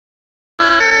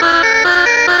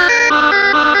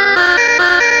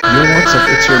What's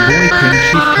up, it's your boy Pink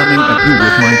Sheep coming at you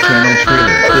with my channel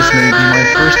trailer. This may be my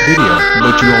first video,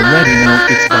 but you already know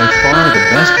it's by far the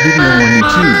best video on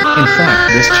YouTube. In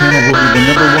fact, this channel will be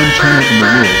the #1 channel in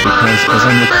the world because as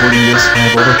I'm recording this I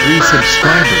have over 3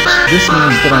 subscribers. This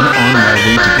means that I'm on my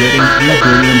way to getting 3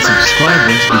 billion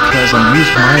subscribers because I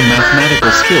used my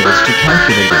mathematical skills to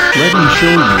calculate it. Let me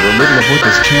show you a little of what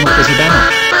this channel is about.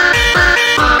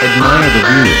 Admire the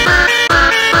view.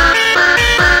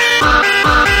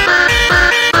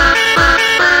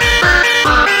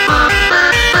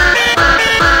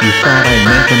 You thought I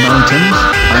meant the mountains?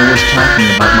 I was talking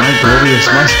about my glorious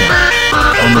mustache.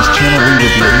 On this channel we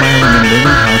will be admiring and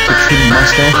learning how to trim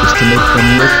mustaches to make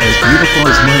them look as beautiful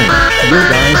as mine. Yo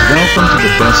guys, welcome to the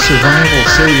best survival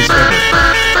series ever.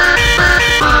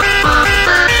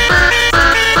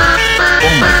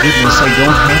 Oh my goodness, I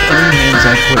don't have any hands,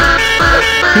 I quit.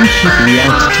 Pink Sheep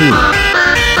reacts to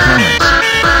comments.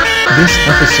 This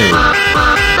episode,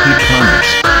 he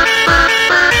comments.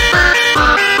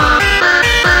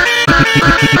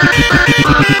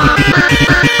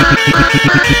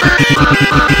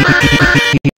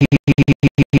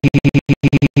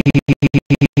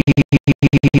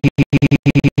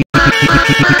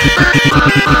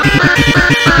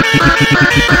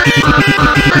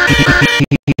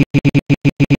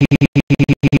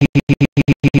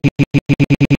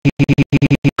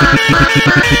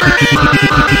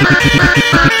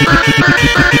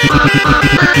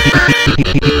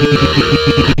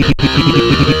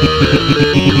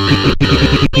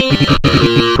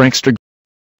 Prankster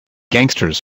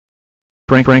gangsters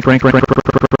prank prankster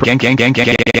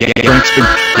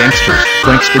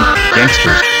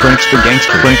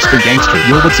gangster.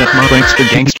 Yo, what's up my prankster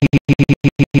gangster?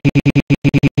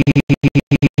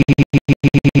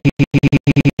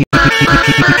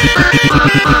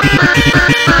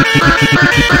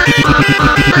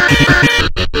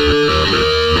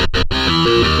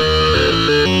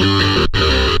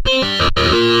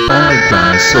 Alright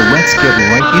guys, so let's get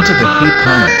right into the hate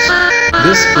comments.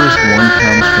 This first one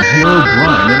comes from Hero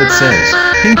Brian and it says,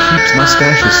 Pink Sheep's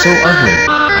mustache is so ugly,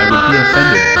 I would be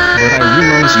offended, but I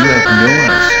realize you have no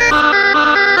eyes.